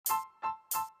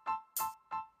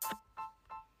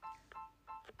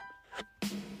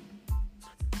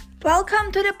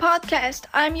Welcome to the podcast.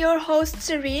 I'm your host,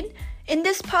 Serene. In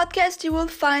this podcast, you will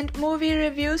find movie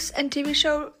reviews and TV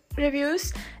show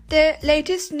reviews, the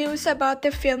latest news about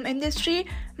the film industry,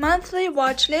 monthly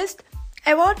watch list,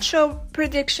 award show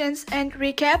predictions and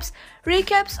recaps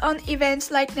on events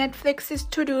like Netflix's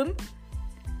To Doom.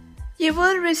 You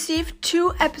will receive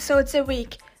 2 episodes a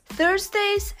week,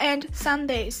 Thursdays and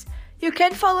Sundays. You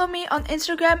can follow me on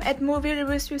Instagram at Movie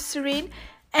Reviews with Serene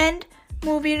and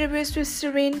Movie Reviews with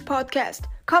Serene podcast.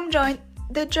 Come join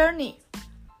the journey.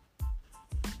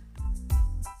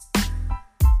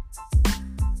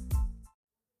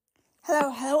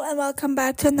 Hello, and welcome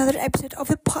back to another episode of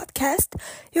the podcast.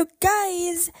 You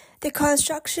guys, the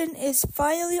construction is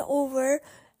finally over,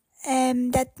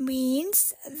 and that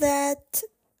means that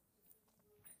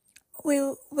we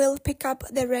will pick up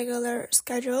the regular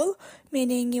schedule,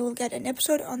 meaning you will get an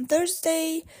episode on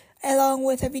Thursday along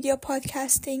with a video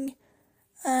podcasting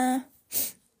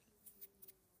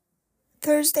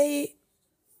Thursday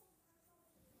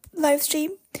live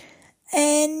stream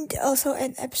and also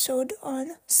an episode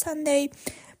on Sunday.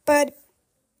 But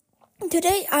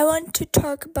today I want to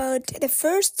talk about the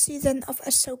first season of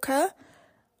Ahsoka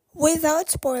without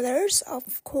spoilers,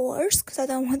 of course, because I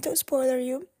don't want to spoiler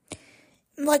you.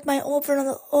 Like my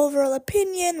overall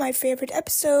opinion, my favorite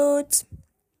episodes.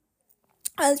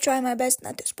 I'll try my best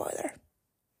not to spoiler.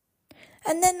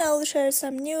 And then I'll share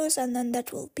some news, and then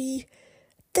that will be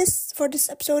this for this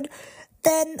episode.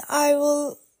 Then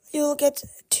you'll get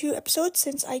 2 episodes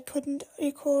since I couldn't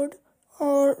record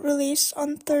or release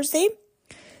on Thursday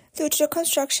due to the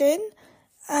construction.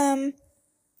 I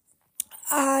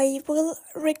will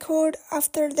record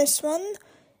after this one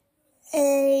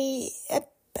an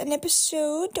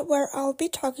episode where I'll be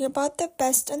talking about the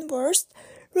best and worst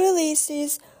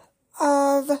releases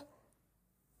of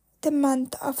the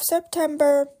month of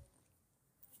September.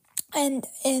 And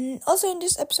also in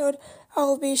this episode,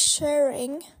 I'll be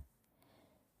sharing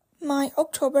my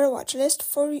October watch list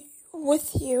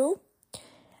with you.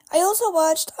 I also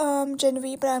watched Gen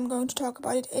V, but I'm going to talk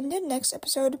about it in the next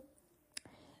episode.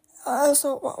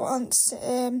 Also once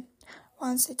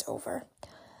it's over.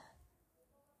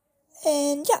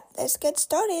 And yeah, let's get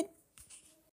started.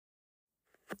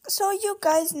 So you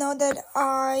guys know that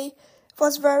I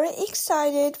was very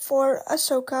excited for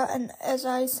Ahsoka, and as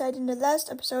I said in the last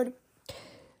episode,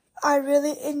 I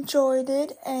really enjoyed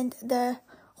it, and the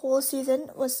whole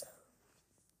season was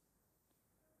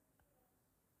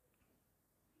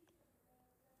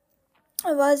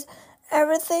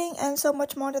everything and so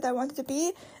much more that I wanted to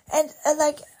be. And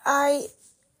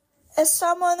as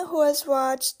someone who has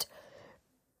watched,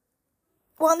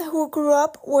 one who grew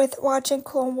up with watching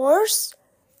Clone Wars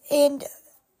and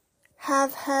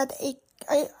have had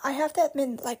I have to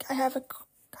admit, like, I have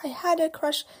a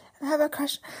crush on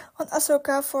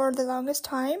Ahsoka for the longest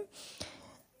time.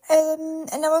 And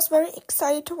I was very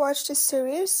excited to watch this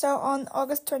series. So on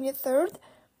August 23rd,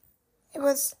 it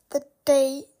was the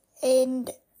day,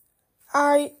 and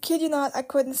I kid you not, I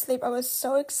couldn't sleep. I was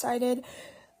so excited.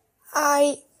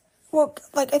 I woke,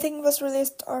 I think it was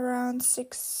released around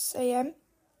 6 a.m.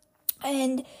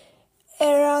 And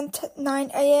around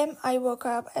 9 a.m. I woke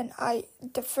up, and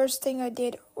the first thing I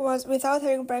did was, without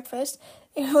having breakfast,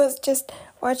 it was just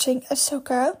watching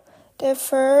Ahsoka. The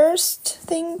first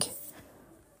thing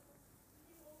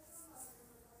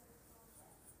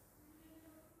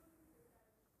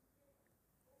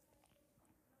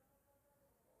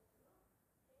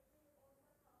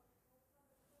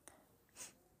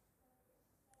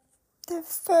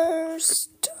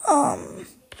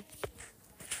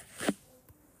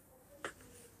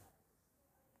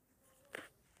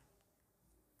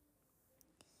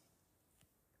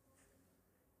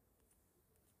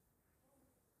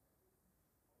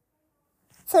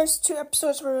first 2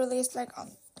 episodes were released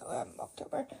on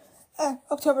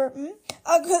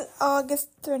August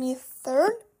 23rd,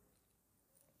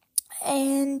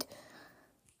 and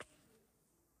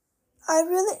I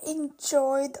really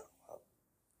enjoyed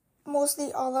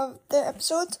mostly all of the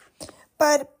episodes,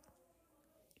 but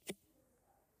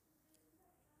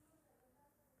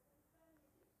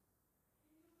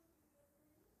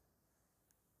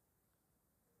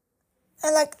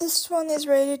this one is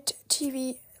rated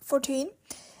TV 14,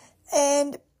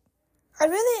 and I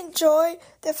really enjoy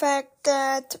the fact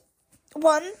that,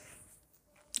 one,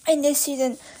 in this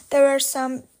season there were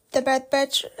the Bad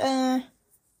Batch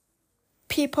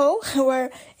people who were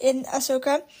in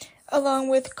Ahsoka, along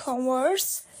with Clone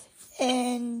Wars,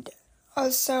 and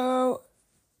also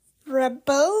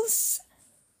Rebels,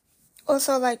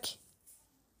 also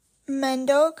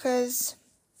Mando, because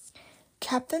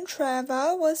Captain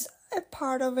Treva was a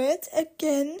part of it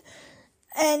again,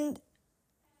 and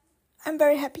I'm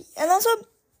very happy. And also,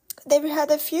 they've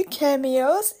had a few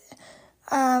cameos.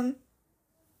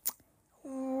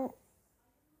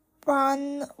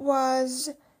 One was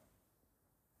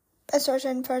a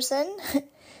certain person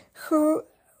who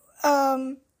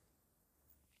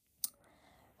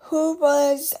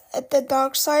was at the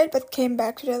dark side but came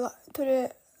back to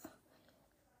the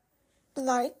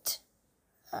light,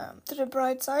 to the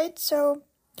bright side. So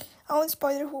I won't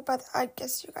spoil who, but I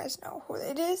guess you guys know who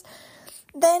it is.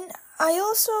 Then I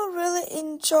also really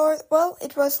enjoyed, well,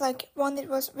 it was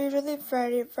visually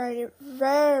very, very,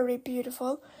 very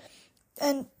beautiful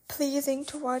and pleasing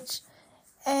to watch.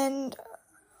 And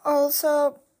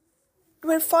also,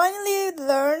 we finally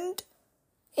learned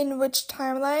in which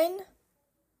timeline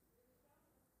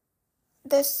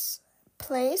this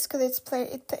plays, because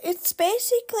it's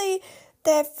basically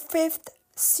the 5th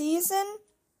season.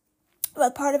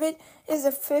 Well, part of it is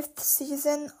the 5th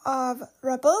season of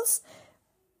Rebels,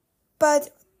 but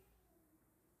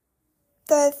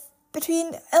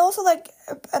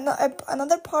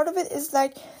another part of it is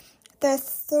like the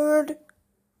third,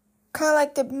 kind of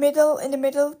like the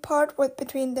middle part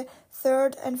between the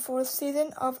 3rd and 4th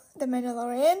season of The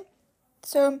Mandalorian.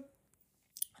 So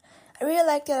I really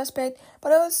like that aspect,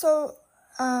 but also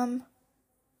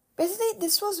basically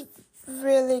this was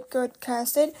really good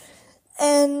casted.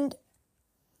 And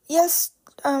yes,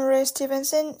 Ray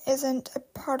Stevenson isn't a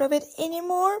part of it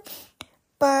anymore,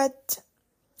 but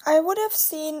I would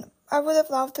have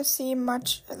loved to see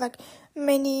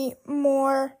many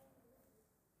more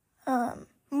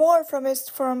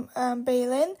from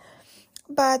Balin,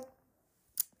 but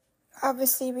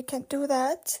obviously we can't do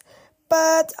that.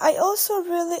 But I also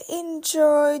really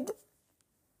enjoyed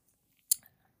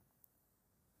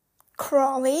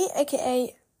Crawley,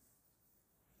 aka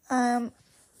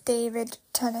David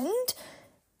Tennant.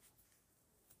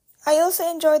 I also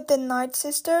enjoyed the Night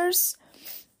Sisters.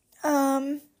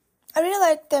 I really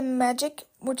like the magic,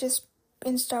 which is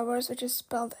in Star Wars, which is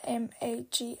spelled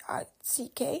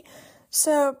Magick.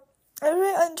 So I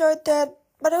really enjoyed that,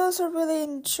 but I also really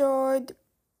enjoyed,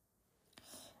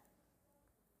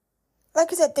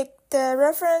 like I said, the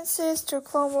references to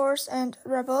Clone Wars and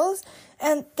Rebels,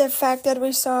 and the fact that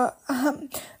we saw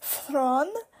Thrawn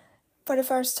for the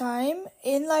first time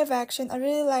in live action. I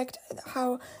really liked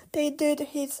how they did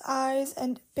his eyes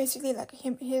and basically like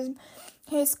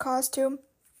his costume.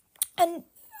 And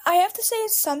I have to say,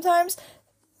 sometimes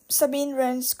Sabine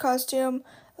Wren's costume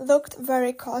looked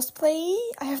very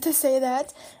cosplay-y, I have to say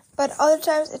that, but other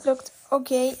times it looked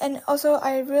okay. And also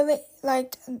I really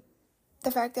liked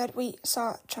the fact that we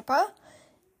saw Choppa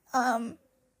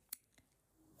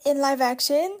in live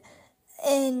action,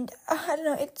 and I don't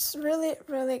know, it's really,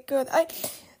 really good.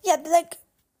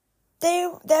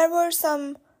 There were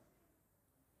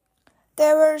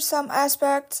some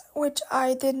aspects which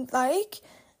I didn't like,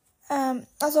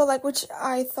 also like which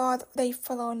I thought Dave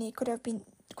Filoni could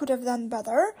have done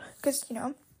better, because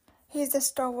he's the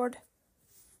Star Wars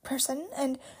person,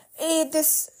 and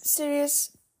this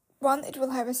series, one, it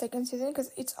will have a second season because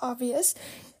it's obvious,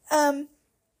 and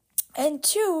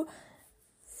two,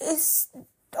 is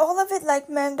all of it like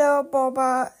Mando,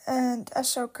 Boba, and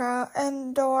Ahsoka,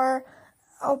 Andor,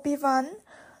 Obi-Wan.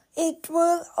 It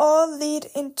will all lead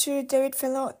into Dave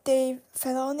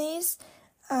Filoni's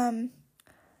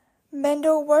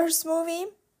Mandoverse movie,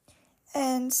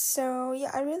 and so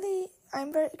yeah,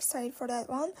 I'm very excited for that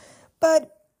one.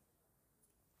 But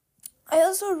I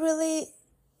also really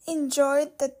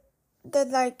enjoyed that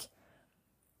like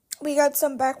we got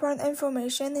some background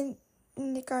information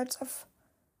in regards of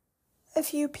a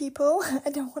few people. I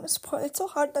don't want to spoil. It's so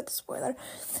hard not to spoiler,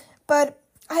 but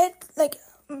I had like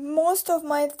most of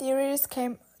my theories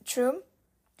came true,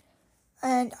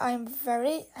 and I'm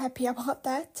very happy about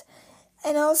that.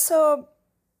 And also,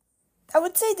 I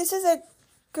would say this is a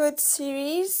good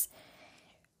series,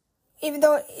 even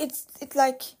though it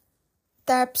like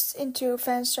taps into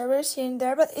fan service here and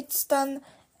there, but it's done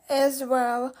as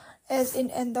well as in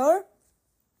Endor.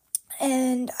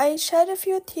 And I shed a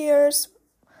few tears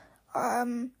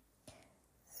in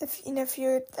a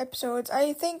few episodes.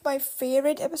 I think my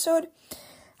favorite episode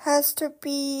has to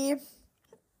be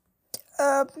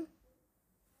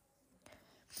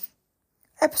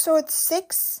episode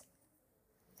 6.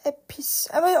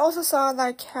 I also saw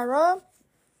like Hera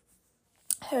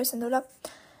Syndulla,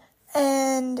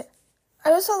 and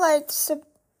I also liked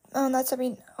not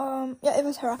Sabine. It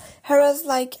was Hera. Hera's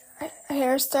like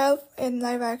hairstyle in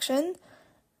live action.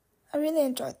 I really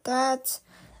enjoyed that.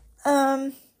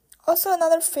 Also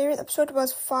another favorite episode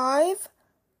was 5,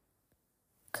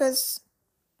 because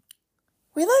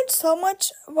we learned so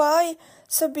much why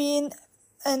Sabine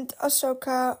and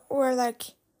Ahsoka were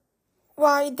like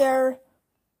why they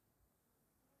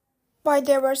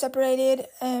were separated.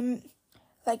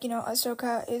 Like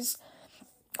Ahsoka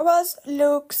was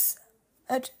Luke's,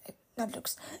 not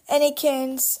Luke's,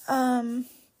 Anakin's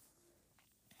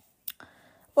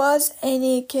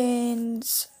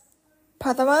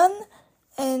Padawan,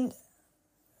 and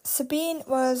Sabine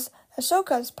was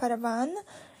Ahsoka's Padawan,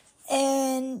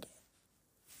 and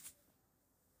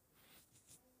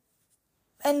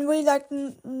we like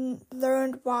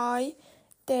learned why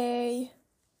they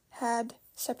had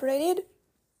separated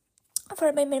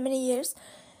for many years,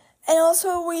 and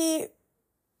also we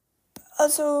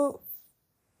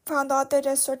found out that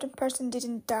a certain person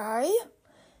didn't die,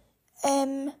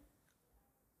 and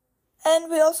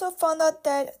we also found out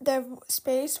that the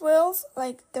space whales,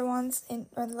 like the ones in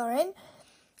Mandalorian,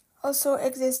 also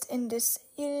exist in this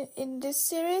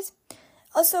series.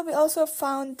 Also, we also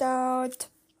found out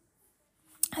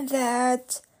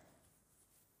that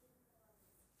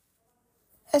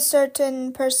a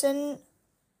certain person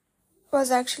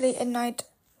was actually a night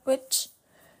witch,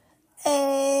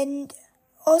 and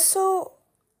also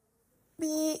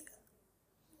we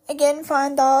again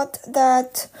find out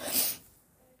that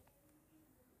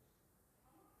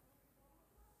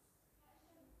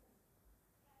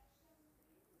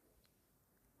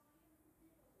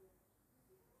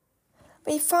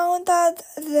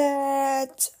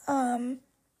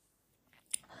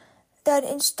that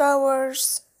in Star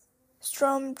Wars,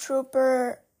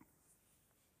 Stormtrooper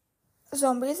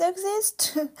zombies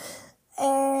exist.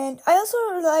 And I also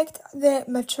liked the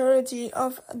maturity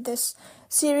of this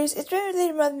series. It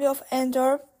really reminded me of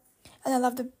Andor, and I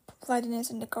love the flightiness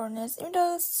and the coldness. Even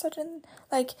though certain,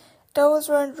 like, those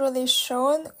weren't really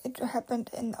shown, it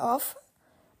happened in off,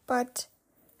 but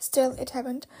still it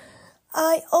happened.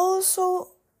 I also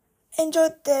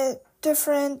enjoyed the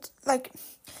different, like,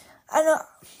 I don't know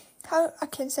how I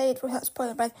can say it without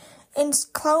spoiling, but in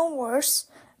Clone Wars,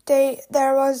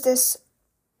 there was this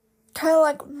kind of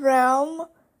like realm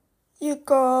you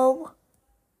go,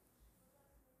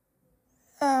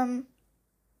 and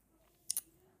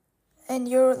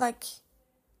you're like,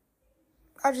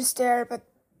 are just there, but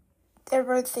there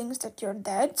were things that you're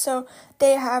dead. So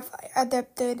they have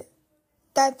adapted,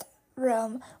 that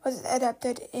realm was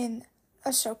adapted in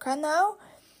Ahsoka now,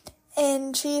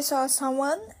 and she saw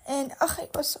someone, and it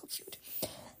was so cute.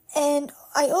 And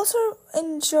I also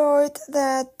enjoyed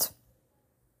that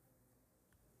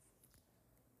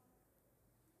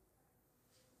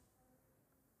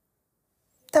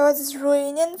there was this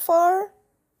reunion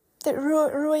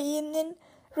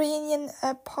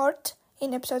part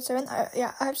in episode 7. I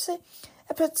have to say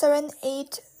episode 7,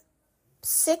 8,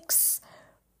 6,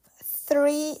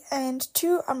 3, and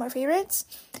 2 are my favorites.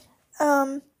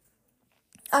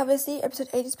 Obviously episode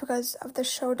 8 is because of the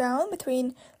showdown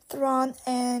between Thrawn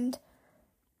and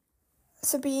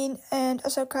Sabine and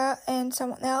Ahsoka and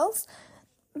someone else.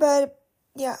 But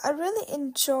yeah, I really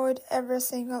enjoyed every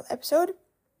single episode.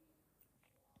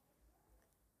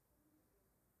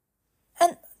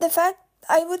 And the fact,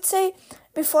 I would say,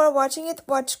 before watching it,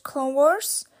 watch Clone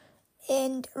Wars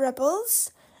and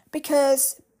Rebels,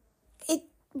 because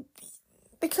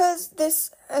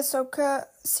this Ahsoka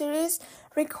series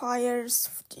requires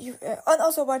you, and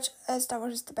also watch Star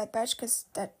Wars The Bad Batch, because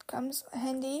that comes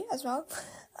handy as well.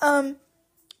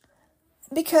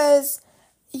 Because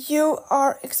you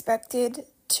are expected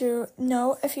to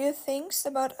know a few things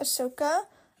about Ahsoka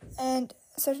and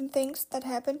certain things that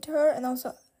happened to her, and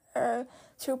also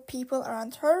to people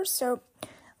around her. So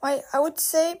I would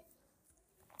say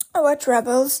I watch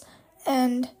Rebels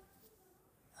and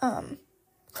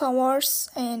Clone Wars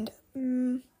and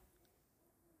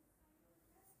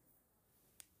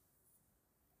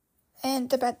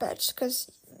The Bad Batch, because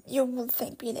you will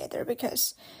thank me later,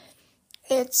 because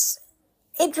it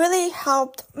really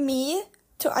helped me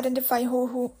to identify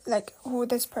who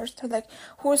this person, like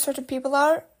who certain people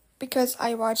are, because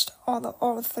I watched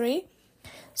all three.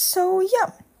 So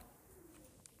yeah.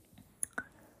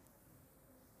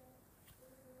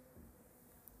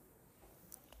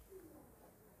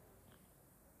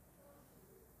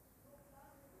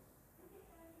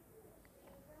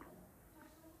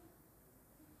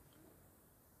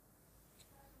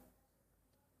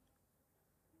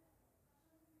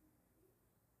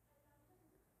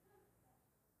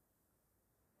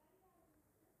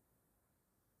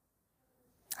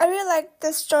 I really like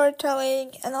the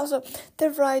storytelling, and also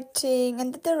the writing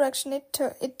and the direction it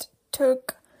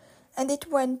took, and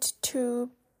it went to,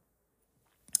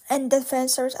 and the fan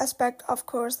service aspect, of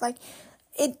course, like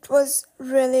it was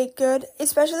really good,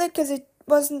 especially because it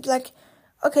wasn't like,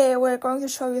 okay, we're going to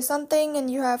show you something and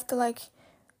you have to like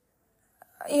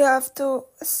you have to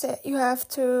say, you have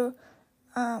to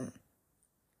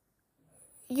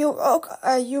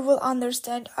you will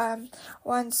understand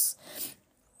once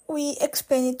we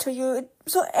explain it to you.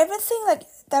 So everything, like,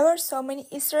 there were so many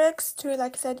Easter eggs to,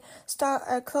 like I said,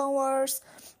 Clone Wars,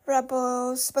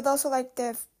 Rebels, but also like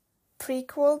the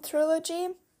prequel trilogy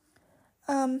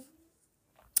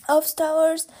of Star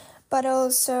Wars. But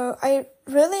also I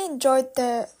really enjoyed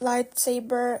the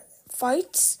lightsaber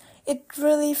fights. It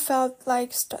really felt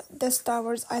like the Star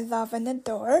Wars I love and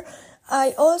adore.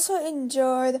 I also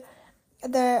enjoyed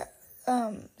the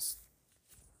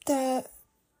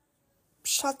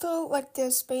shuttle, like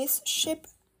the spaceship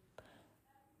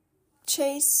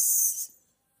chase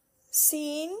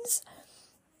scenes.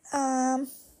 Of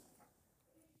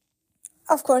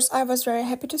course, I was very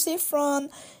happy to see Thrawn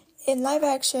in live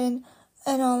action,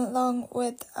 and along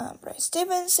with Ray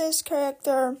Stevens'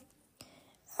 character,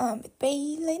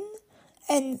 Balin,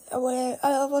 and I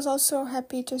was also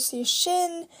happy to see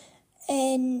Shin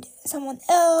and someone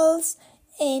else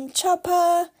and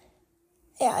Choppa.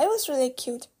 Yeah, it was really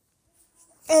cute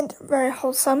and very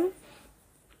wholesome.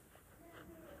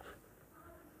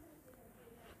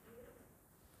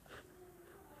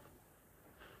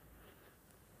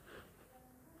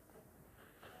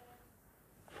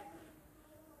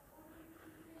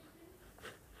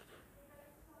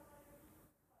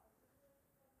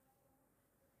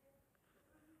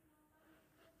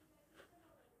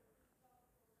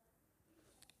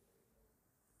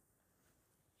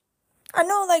 I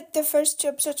know, like, the first two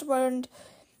episodes weren't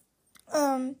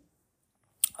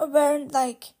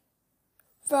like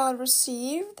well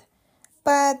received,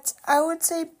 but I would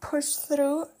say push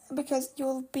through because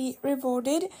you'll be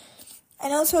rewarded,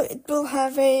 and also it will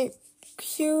have a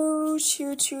huge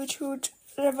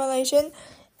revelation,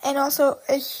 and also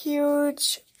a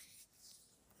huge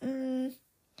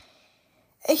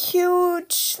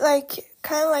like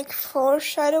kind of like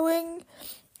foreshadowing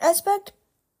aspect,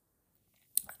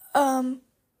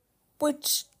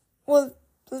 which will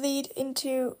lead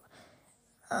into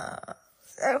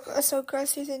Ahsoka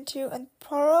season 2 and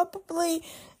probably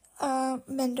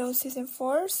Mendo season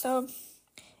 4. So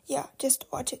yeah, just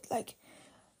watch it. Like,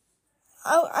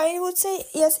 I would say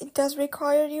yes, it does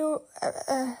require you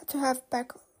to have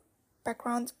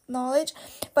background knowledge,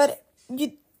 but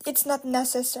it's not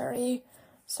necessary.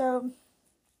 So,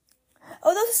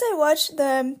 although since I watched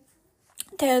the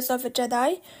Tales of a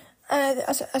Jedi,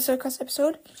 Ahsoka's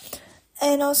episode,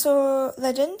 and also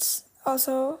Legends,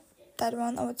 also that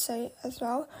one I would say as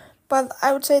well. But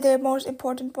I would say the most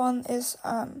important one is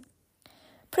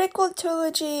prequel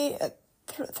trilogy,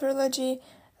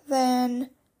 then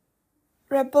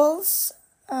Rebels,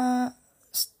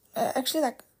 actually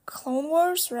like Clone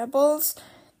Wars, Rebels,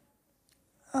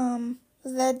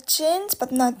 Legends,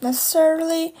 but not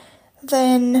necessarily,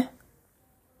 then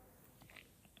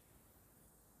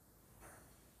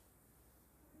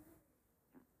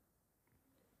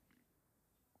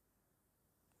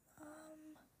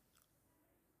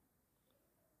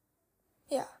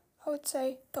yeah, I would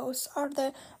say those are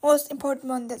the most important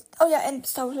ones. Oh yeah, and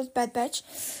Star Wars Bad Batch,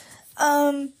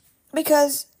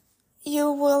 because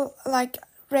you will like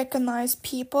recognize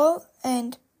people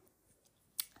and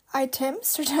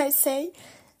items, should I say?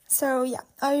 So yeah,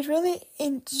 I really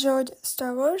enjoyed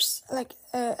Star Wars, like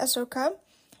Ahsoka,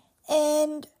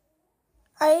 and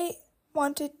I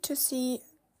wanted to see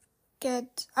I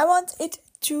want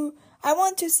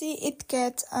to see it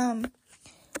get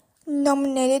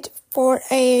nominated for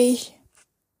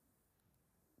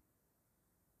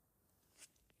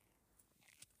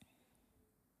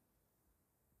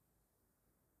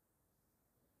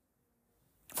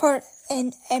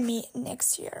an Emmy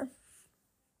next year.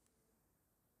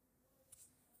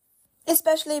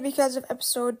 Especially because of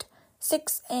episode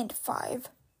 6 and 5.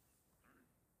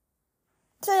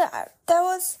 So yeah, that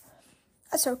was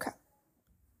Ahsoka.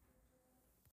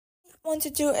 I want to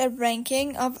do a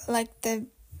ranking of my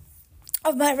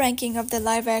ranking of the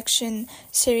live action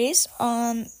series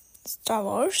on Star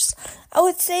Wars. I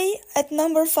would say at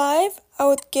number 5, I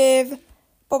would give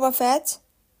Boba Fett.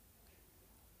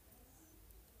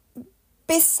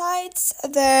 Besides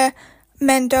the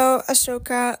Mando,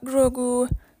 Ahsoka, Grogu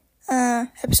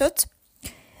episodes.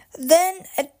 Then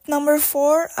at number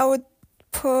 4, I would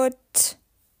put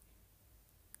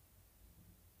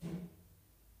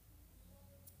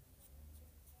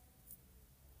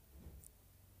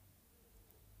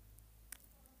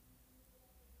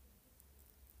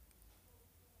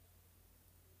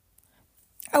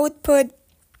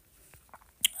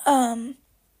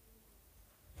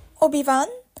Obi-Wan.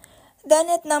 Then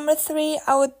at number 3,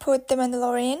 I would put The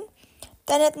Mandalorian.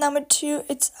 Then at number 2,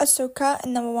 it's Ahsoka,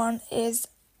 and number 1 is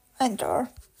Andor.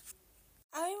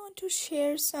 I want to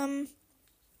share some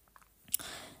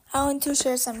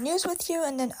news with you,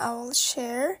 and then I will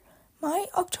share my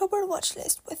October watch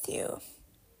list with you.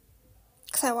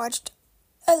 Because I watched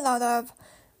a lot of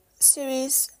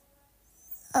series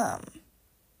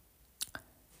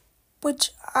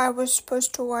which I was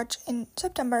supposed to watch in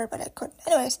September, but I couldn't.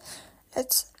 Anyways,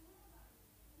 let's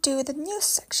do the news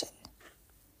section.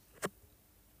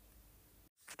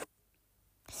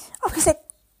 Okay, so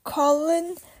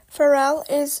Colin Farrell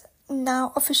is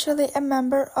now officially a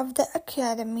member of the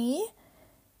Academy,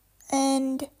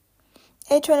 and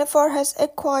A24 has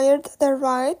acquired the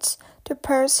rights to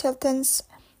Paris Hilton's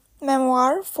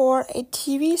memoir for a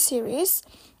TV series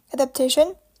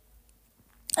adaptation,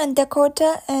 and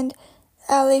Dakota and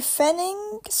Ellie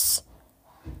Fanning's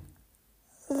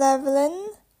Levelin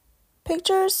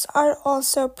Pictures are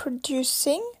also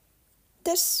producing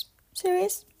this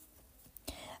series.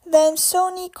 Then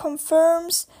Sony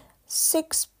confirms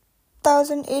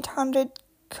 6,800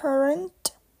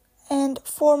 current and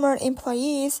former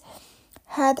employees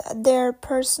had their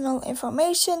personal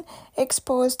information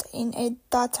exposed in a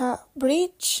data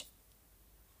breach.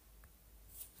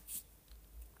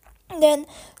 Then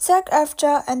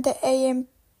SAG-AFTRA and the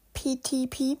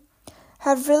AMPTP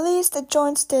have released a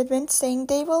joint statement saying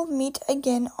they will meet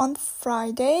again on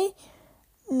Friday,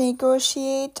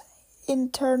 negotiate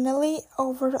internally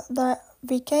over the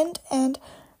weekend, and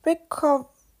reconvene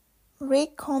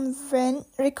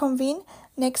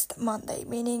next Monday,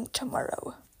 meaning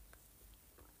tomorrow.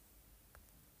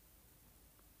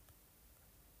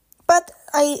 But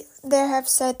they have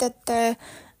said that the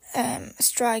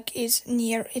strike is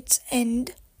near its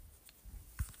end.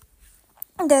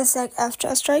 The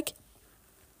SAG-AFTRA strike.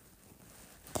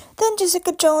 Then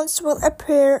Jessica Jones will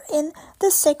appear in the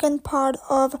second part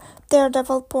of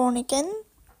Daredevil Born Again,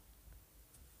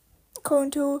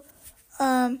 according to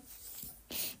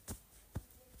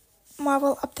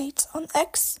Marvel updates on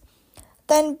X.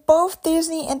 Then both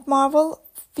Disney and Marvel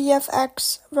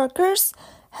VFX workers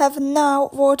have now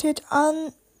voted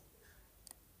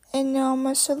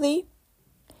unanimously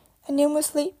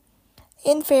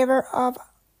in favor of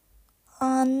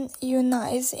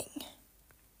unionizing,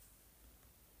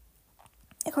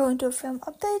 according to film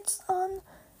updates on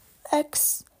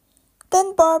X.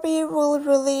 Then Barbie will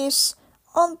release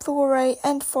on Blu-ray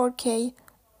and 4K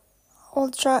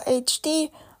Ultra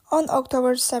HD on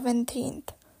October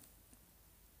 17th.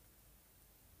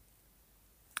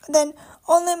 Then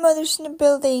Only Murders in the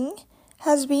Building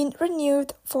has been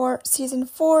renewed for season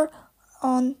 4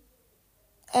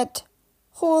 at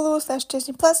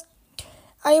Hulu/Disney Plus.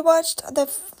 I watched the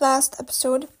last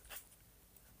episode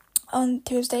on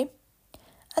Tuesday,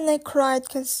 and I cried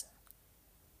because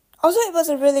also it was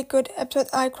a really good episode.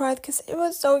 I cried because it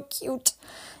was so cute,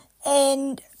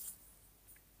 and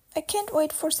I can't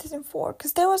wait for season 4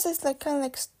 because there was this kind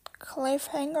of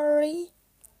cliffhanger-y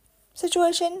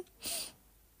situation.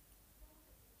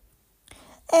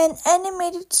 An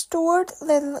animated Stuart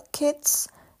Little Kids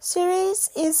series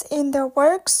is in the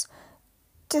works,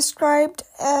 described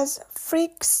as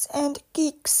Freaks and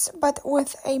Geeks but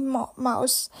with a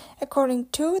mouse, according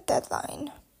to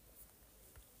Deadline.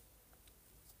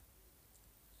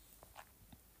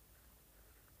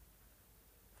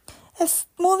 A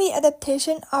movie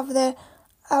adaptation of The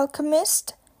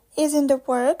Alchemist is in the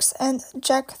works, and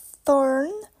Jack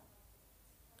Thorne,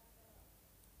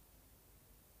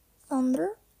 who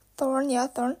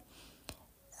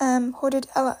did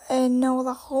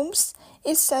Enola Holmes,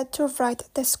 is set to write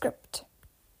the script.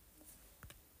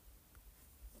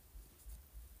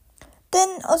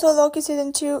 Then also Loki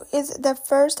Season 2 is the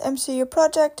first MCU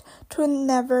project to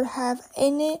never have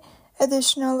any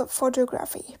additional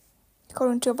photography,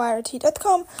 according to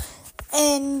Variety.com.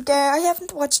 And I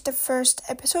haven't watched the first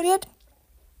episode yet,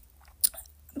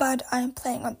 but I'm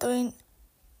planning on doing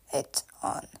it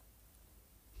on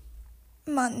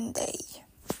Monday.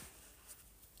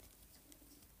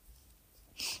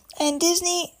 And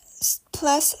Disney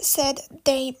Plus said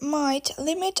they might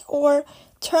limit or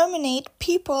terminate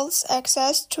people's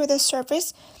access to the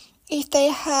service if they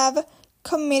have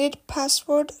committed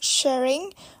password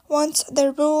sharing once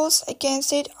the rules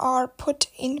against it are put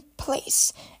in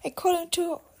place, according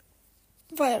to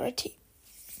Variety.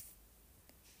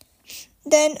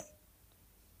 Then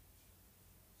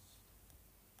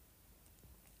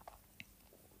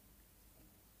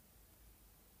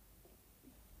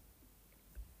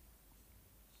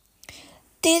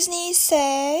Disney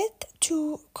said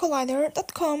to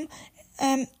Collider.com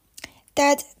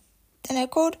that, and I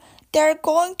quote, "They're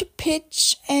going to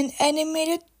pitch an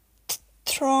animated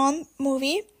Tron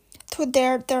movie to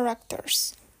their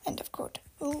directors. End of quote.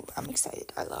 Ooh, I'm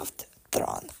excited. I loved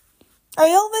Tron. I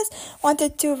always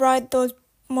wanted to ride those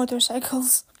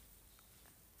motorcycles.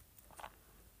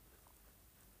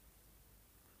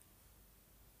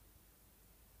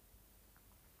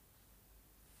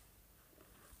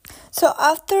 So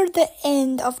after the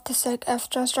end of the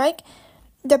SAG-AFTRA strike,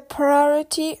 the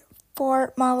priority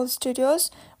for Marvel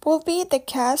Studios will be the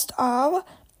cast of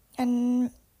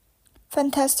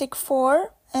Fantastic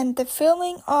Four and the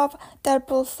filming of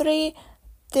Deadpool 3,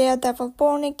 Daredevil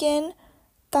Born Again,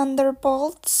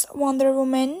 Thunderbolts, Wonder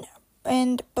Woman,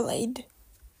 and Blade.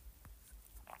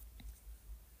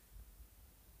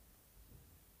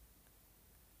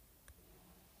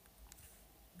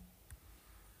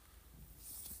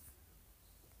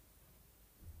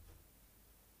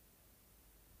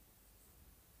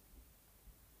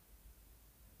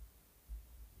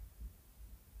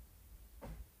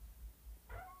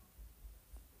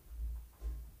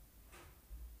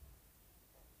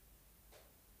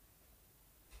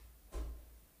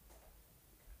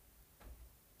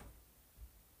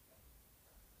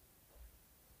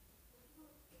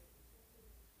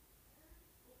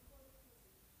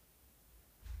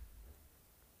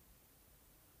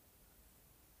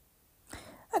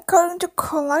 According to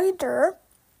Collider,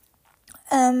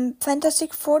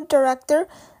 Fantastic Four director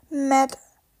Matt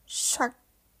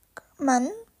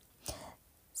Shakman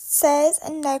says,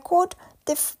 and I quote,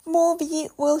 "The movie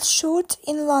will shoot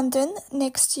in London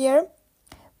next year,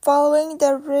 following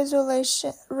the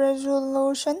resolution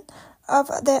of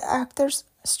the actors'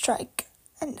 strike."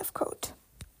 End of quote.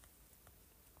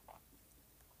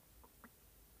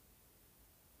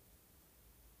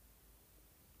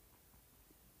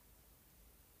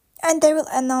 And they will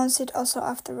announce it also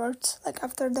afterwards, like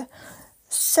after the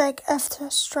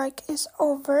SAG-AFTRA strike is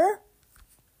over.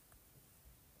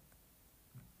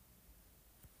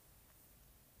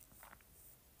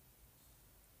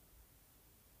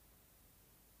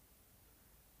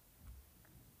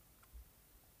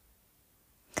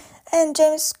 And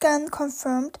James Gunn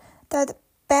confirmed that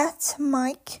Bat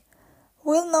Mike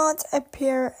will not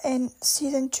appear in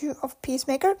season 2 of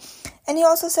Peacemaker, and he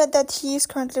also said that he is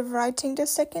currently writing the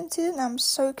second season. I'm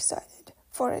so excited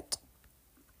for it.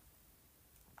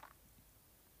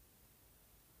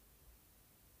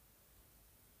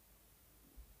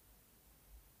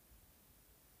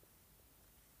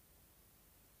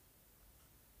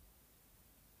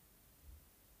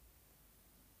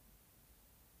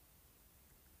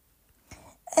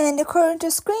 And according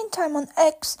to Screen Time on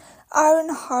X,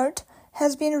 Ironheart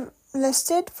has been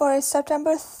listed for a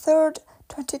September 3rd,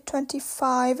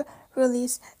 2025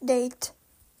 release date.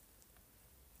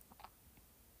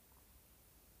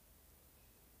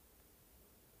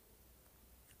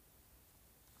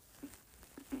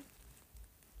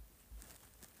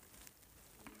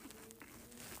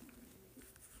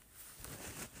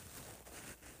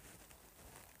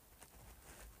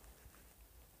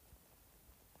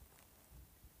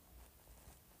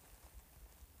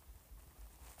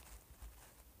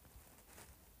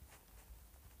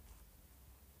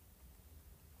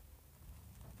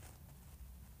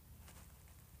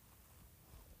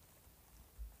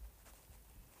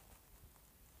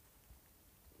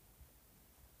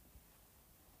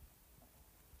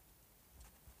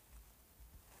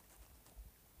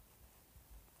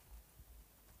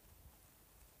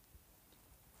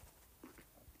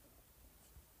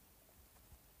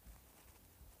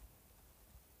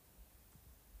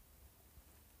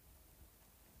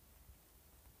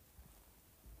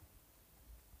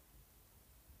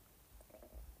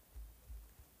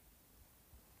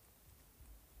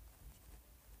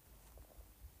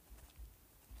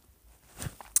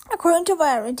 According to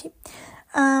Variety,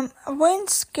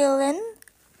 Vince Gilligan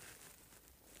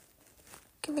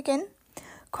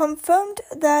confirmed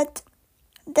that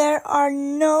there are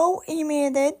no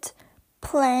immediate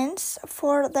plans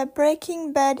for the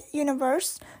Breaking Bad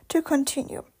universe to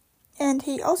continue. And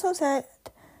he also said,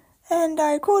 and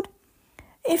I quote,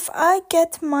 "If I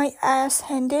get my ass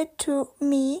handed to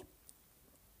me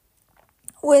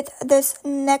with this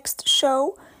next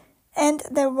show and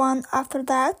the one after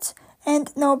that,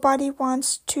 and nobody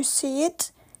wants to see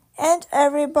it, and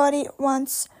everybody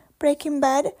wants Breaking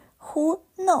Bad, who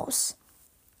knows?"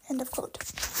 End of quote.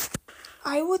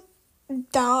 I would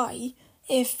die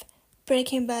if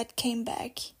Breaking Bad came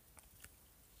back.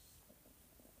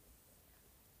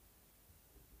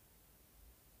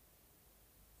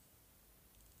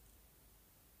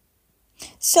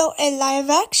 So a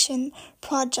live-action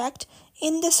project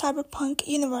in the cyberpunk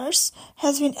universe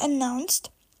has been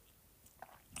announced,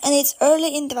 and it's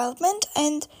early in development,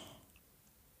 and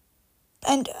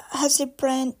and has a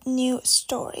brand new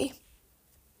story.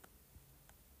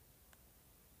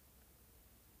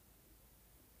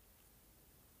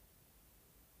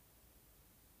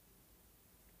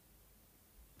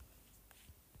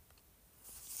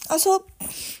 Also,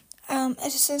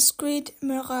 Assassin's Creed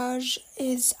Mirage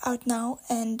is out now,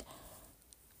 and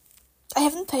I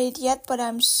haven't played yet, but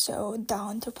I'm so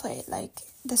down to play it. Like,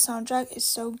 the soundtrack is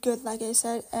so good, like I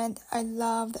said, and I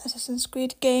love the Assassin's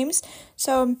Creed games.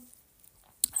 So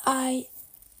I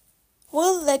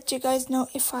will let you guys know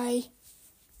if I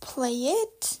play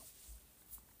it,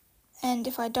 and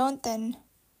if I don't, then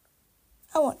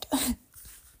I won't.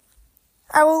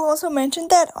 I will also mention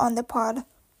that on the pod.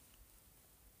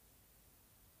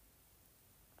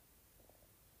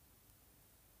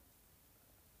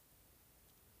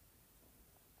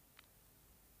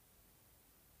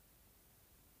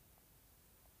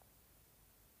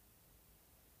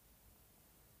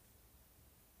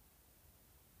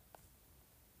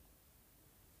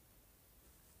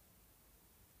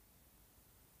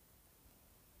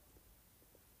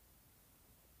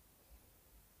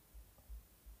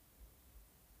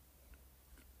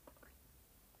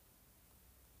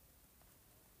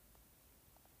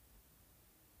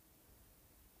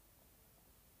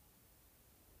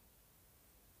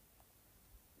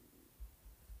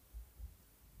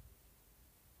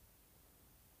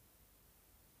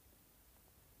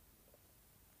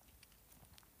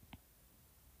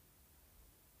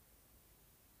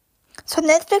 So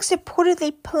Netflix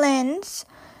reportedly plans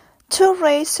to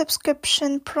raise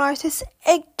subscription prices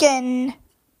again.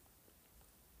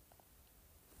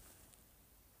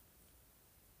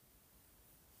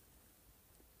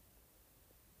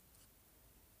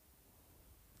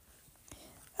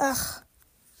 Ugh.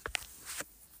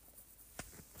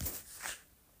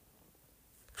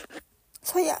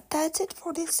 So yeah, that's it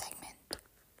for this segment.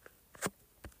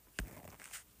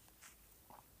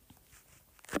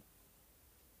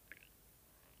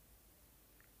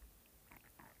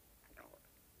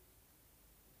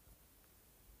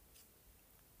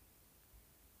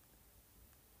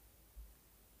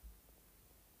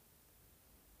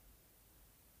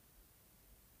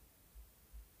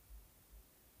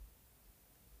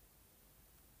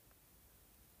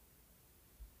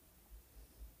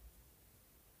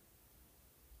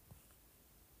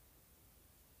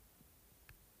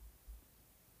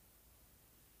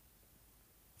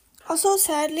 Also,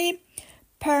 sadly,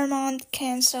 Paramount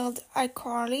cancelled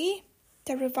iCarly,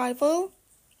 the revival,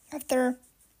 after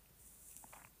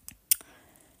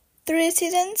 3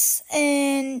 seasons,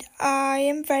 and I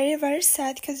am very, very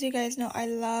sad because you guys know I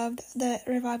loved the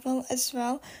revival as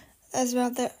well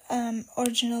the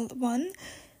original one.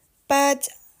 But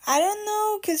I don't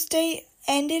know, because they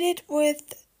ended it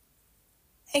with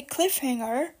a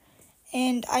cliffhanger,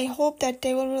 and I hope that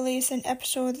they will release an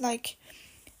episode, like,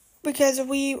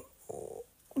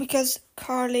 because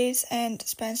Carly's and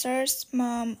Spencer's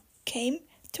mom came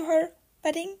to her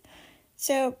wedding.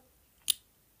 So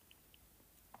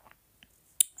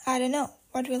I don't know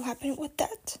what will happen with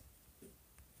that.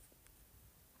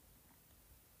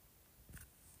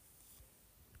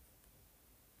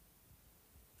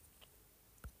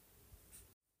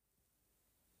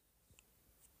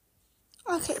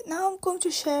 Okay, now I'm going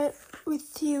to share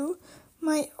with you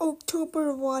my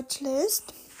October watch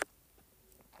list.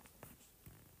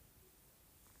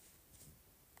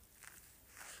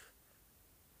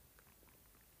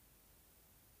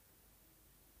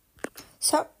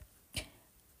 So,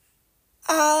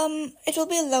 it will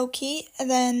be Loki, and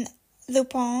then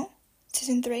Lupin,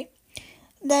 season 3.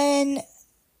 Then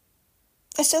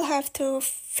I still have to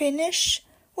finish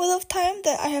Wheel of Time,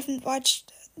 that I haven't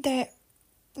watched the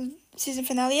season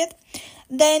finale yet.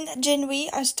 Then Gen V,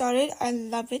 I started. I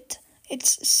love it.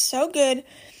 It's so good.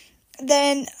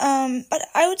 Then, but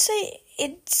I would say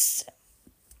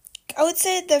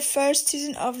the first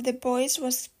season of The Boys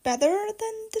was better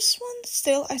than this one.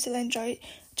 Still, I still enjoy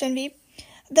Gen V.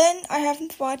 Then I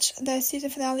haven't watched the season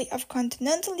finale of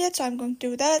Continental yet, so I'm going to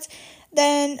do that.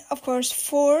 Then, of course,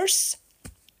 Force.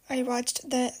 I watched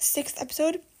the 6th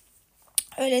episode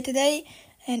earlier today,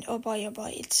 and oh boy,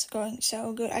 it's going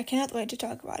so good. I cannot wait to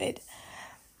talk about it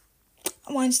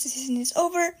once the season is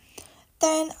over.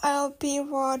 Then I'll be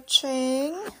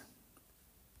watching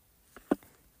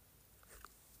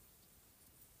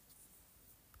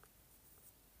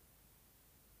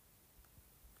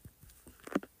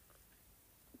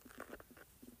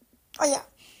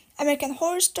American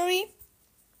Horror Story.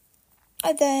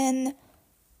 And then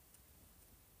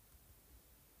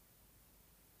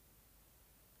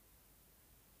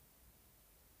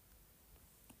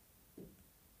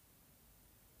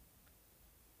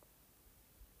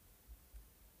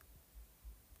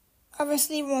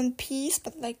obviously One Piece,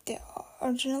 but like the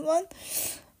original one.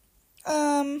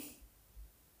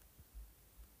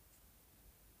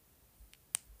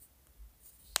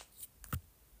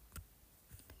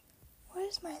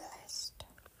 Where's my list?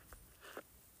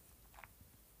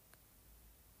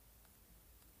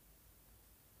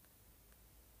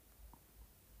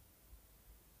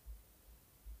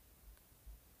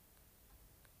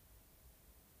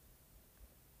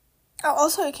 Oh,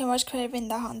 also you can watch Kraven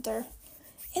the Hunter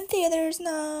in theaters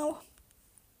now.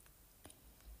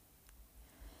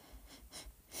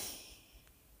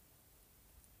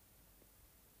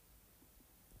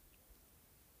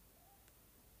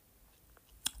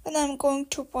 Then I'm going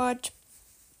to watch,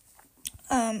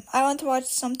 I want to watch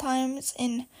sometimes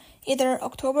in either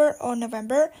October or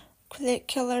November,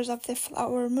 Killers of the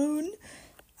Flower Moon.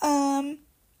 Then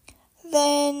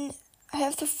I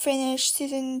have to finish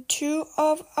season 2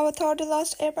 of Avatar The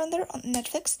Last Airbender on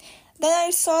Netflix. Then I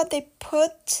saw they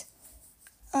put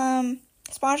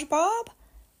SpongeBob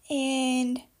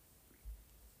and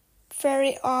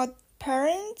Very Odd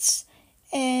Parents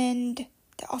and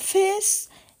The Office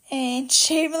and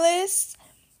Shameless.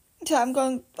 So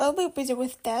I'll be busy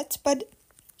with that, but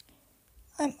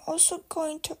I'm also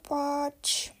going to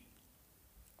watch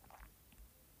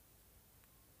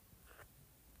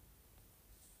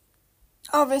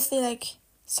obviously like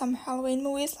some Halloween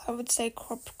movies. I would say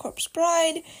Corpse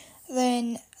Bride,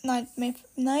 then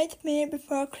Nightmare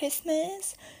Before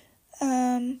Christmas,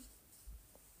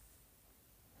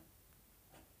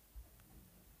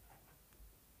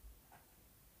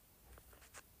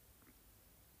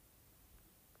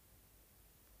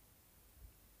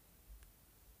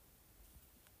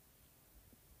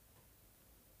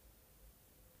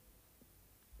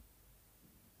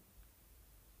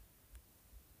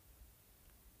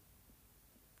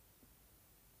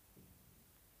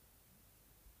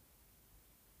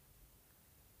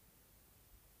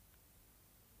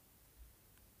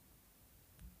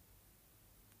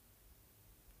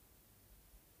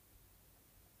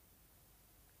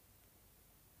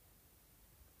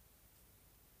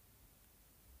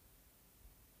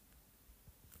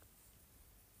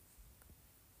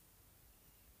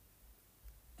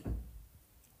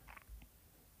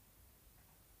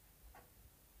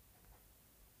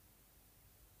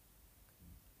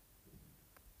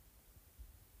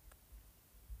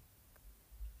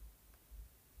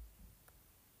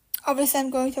 obviously I'm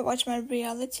going to watch my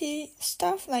reality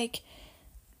stuff like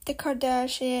The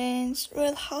Kardashians,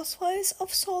 Real Housewives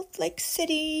of Salt Lake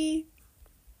City,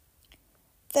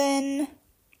 then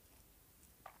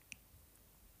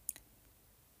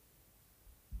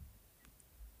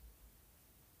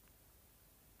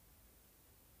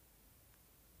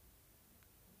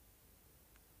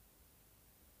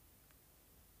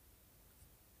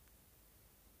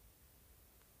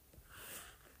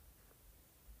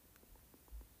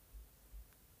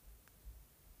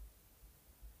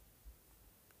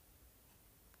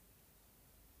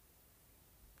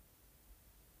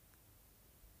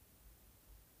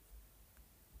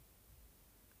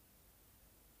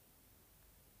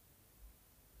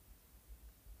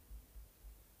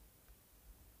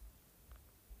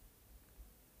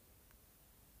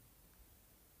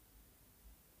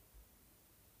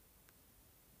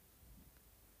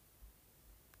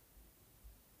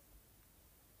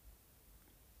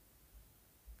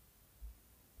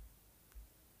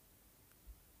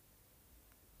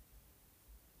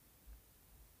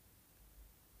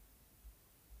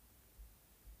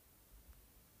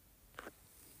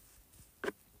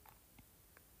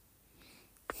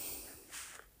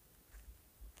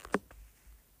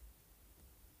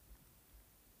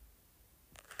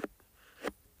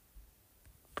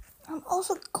I'm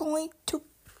also going to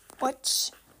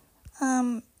watch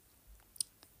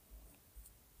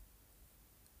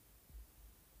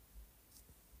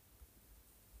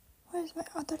where's my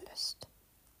other list?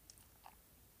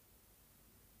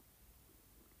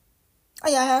 Oh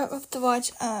yeah, I have to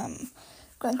watch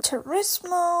Gran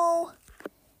Turismo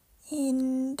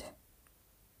and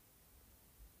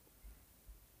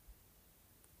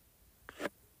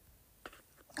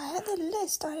I had a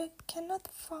list, I cannot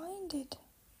find it.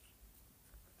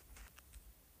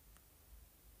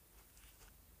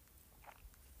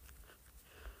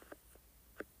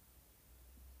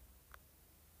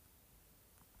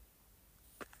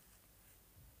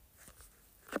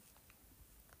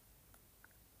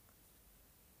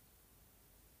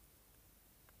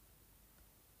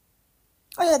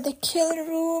 Oh yeah, The Kill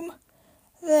Room,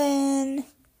 then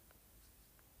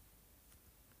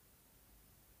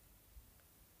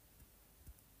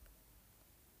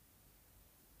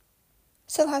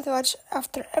Still have to watch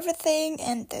After Everything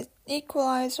and The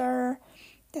Equalizer,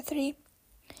 the 3.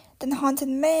 Then Haunted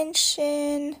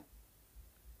Mansion.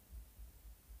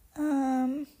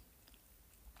 I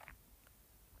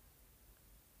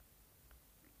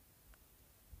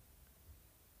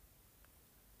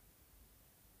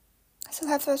still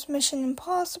have to watch Mission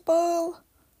Impossible.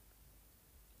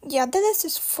 Yeah, the list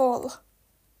is full.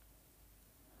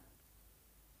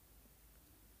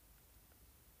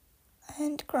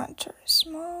 And Gran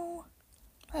Turismo.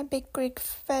 My Big Greek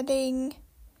Wedding.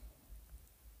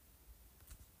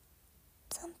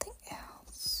 Something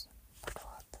else. What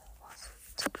was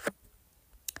it?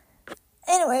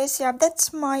 Anyways, yeah,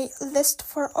 that's my list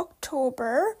for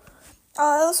October.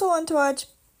 I also want to watch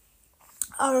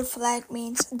Our Flag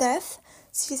Means Death,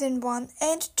 season 1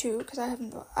 and 2, because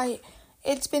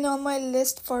it's been on my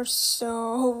list for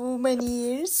so many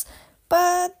years,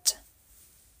 but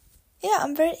yeah,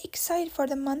 I'm very excited for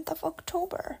the month of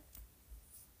October.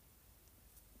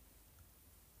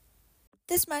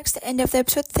 This marks the end of the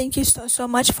episode. Thank you so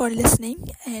much for listening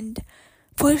and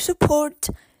for your support.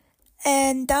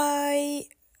 And I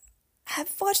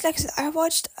have watched, I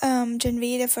watched Gen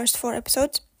V, the first 4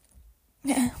 episodes.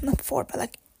 Yeah, not 4,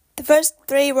 but the first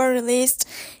 3 were released,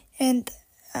 and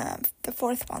the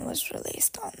 4th one was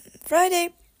released on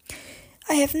Friday.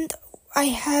 I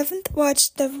haven't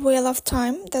watched The Wheel of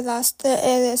Time, the last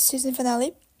season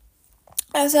finale.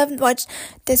 I also haven't watched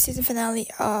the season finale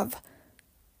of,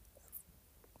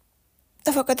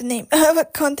 I forgot the name,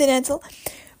 Continental.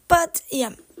 But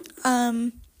yeah,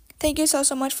 thank you so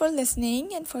much for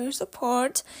listening and for your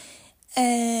support.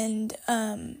 And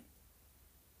I'm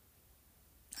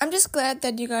just glad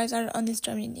that you guys are on this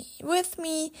journey with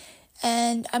me.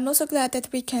 And I'm also glad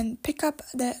that we can pick up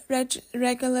the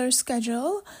regular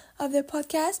schedule of the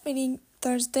podcast, meaning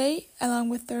Thursday, along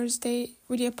with Thursday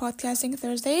video podcasting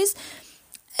Thursdays.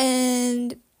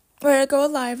 And where I go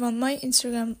live on my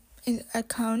Instagram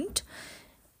account.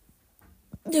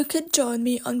 You can join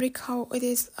me on how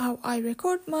I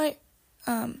record my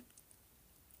my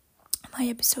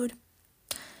episode,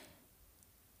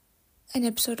 an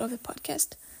episode of the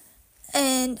podcast.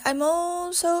 And I'm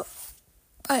also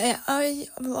I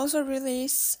will also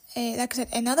release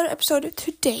another episode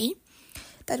today.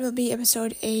 That will be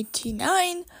episode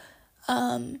 89.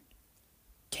 Can't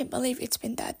believe it's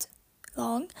been that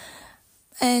long.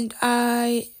 And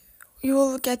you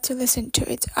will get to listen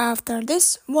to it after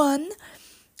this one.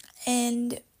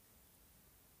 And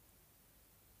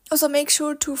also make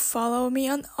sure to follow me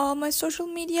on all my social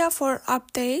media for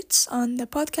updates on the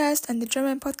podcast and the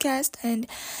German podcast and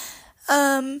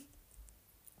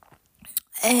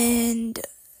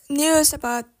news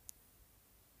about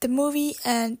the movie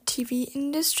and TV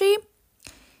industry,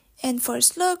 and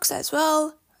first looks as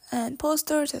well, and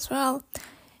posters as well.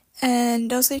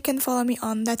 And also you can follow me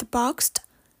on Letterboxd,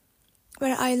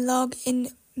 where I log in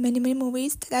many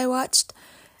movies that I watched,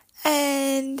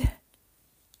 and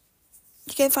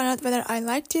you can find out whether I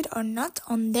liked it or not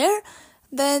on there.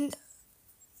 Then,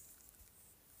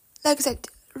 like I said,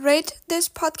 rate this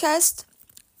podcast,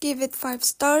 give it 5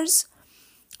 stars,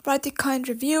 write a kind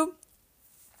review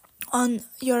on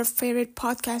your favorite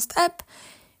podcast app,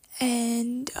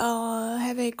 and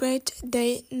have a great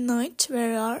day, night,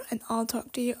 where you are, and I'll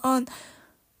talk to you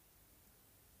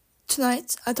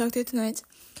tonight.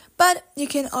 But you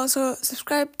can also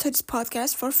subscribe to this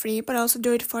podcast for free, but also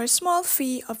do it for a small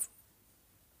fee of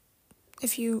a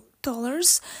few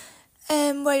dollars,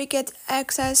 where you get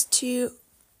access to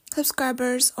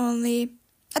subscribers only,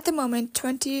 at the moment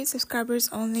 20 subscribers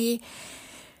only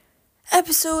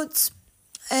episodes,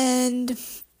 and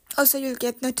also you'll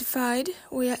get notified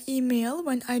via email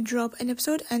when I drop an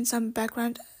episode and some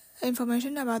background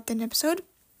information about an episode.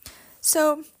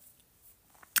 So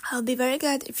I'll be very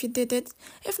glad if you did it.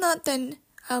 If not, then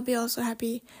I'll be also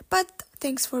happy. But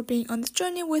thanks for being on this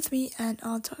journey with me, and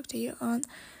I'll talk to you on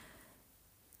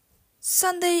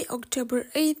Sunday, October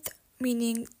 8th,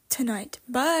 meaning tonight.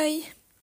 Bye!